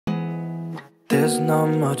There's not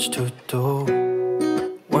much to do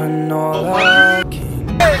when all I can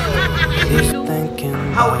is thinking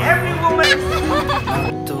how every woman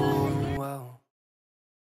not doing well.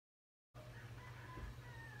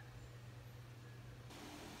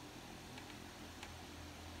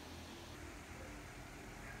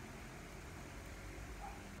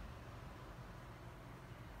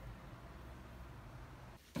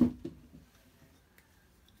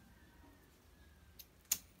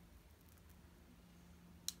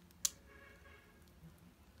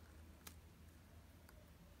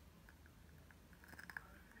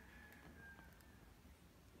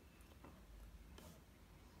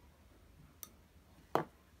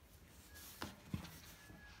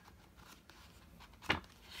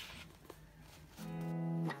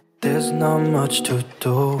 There's not much to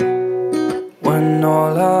do when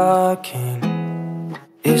all I can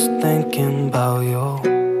is thinking about you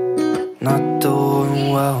not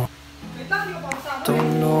doing well.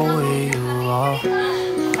 Don't know where you are,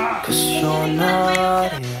 'cause you're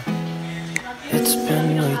not here. It's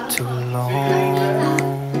been way too long.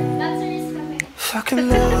 If I could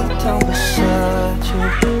lay down beside you,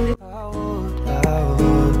 I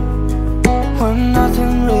would. When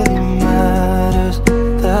nothing really matters,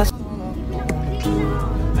 that's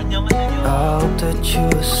I hope that you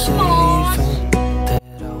are safe and that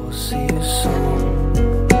I will see you soon.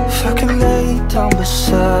 If I could lay down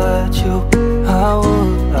beside you, I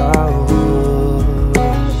would, I would,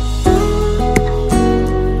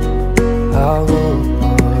 I would,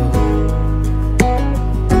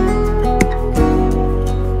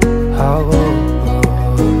 I would.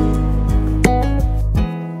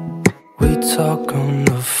 We talk on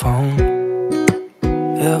the phone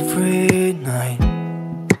every night.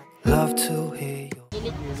 Love to hear you.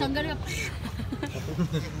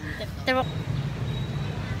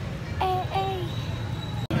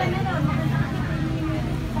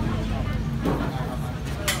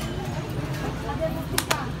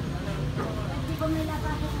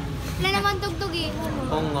 Wala naman tugtog eh.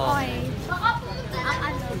 Oo nga. Okay.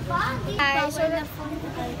 Ay, so na phone.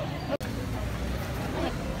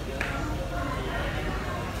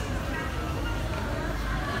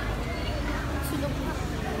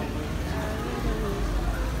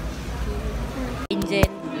 Angel,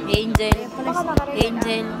 Angel,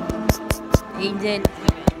 Angel, Angel,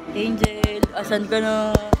 Angel, asan ka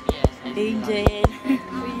na? Angel.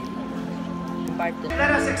 let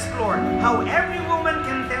us explore how every woman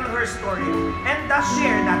can tell her story and thus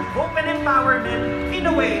share that hope and empowerment in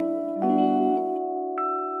a way.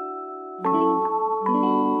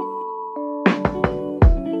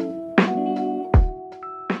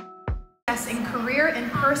 In career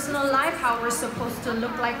and personal life, how we're supposed to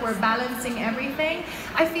look like we're balancing everything.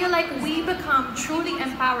 I feel like we become truly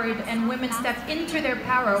empowered and women step into their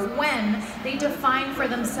power when they define for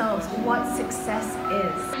themselves what success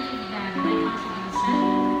is.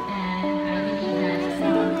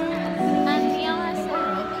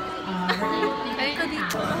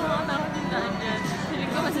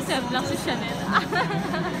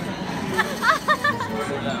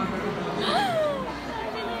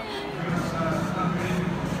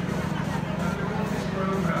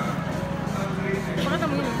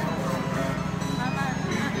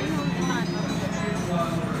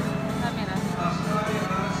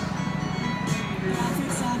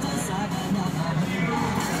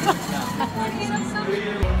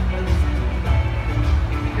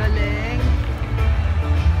 Galing.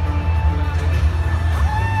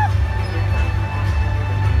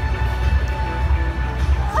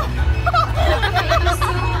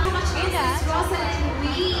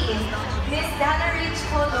 Miss Dana Rich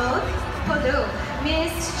Colo,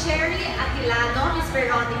 Miss Cherry Atilano, Miss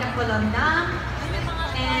Veronica Colonna,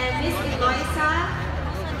 and Miss Eloisa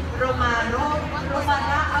Romarao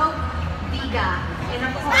Diga. And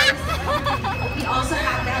of course, we also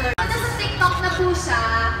have the nasa TikTok na po siya,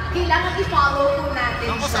 kailangan i-follow po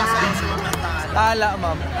natin siya. Tala,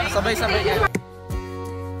 ma'am. Sabay-sabay yan.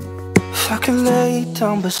 If I could lay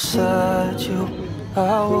down beside you,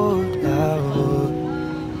 I would, I would.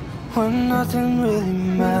 When nothing really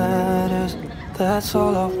matters, that's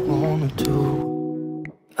all I wanna do.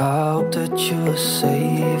 I hope that you are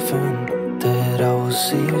safe and that I will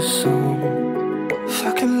see you soon. If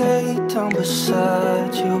I could lay down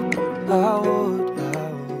beside you,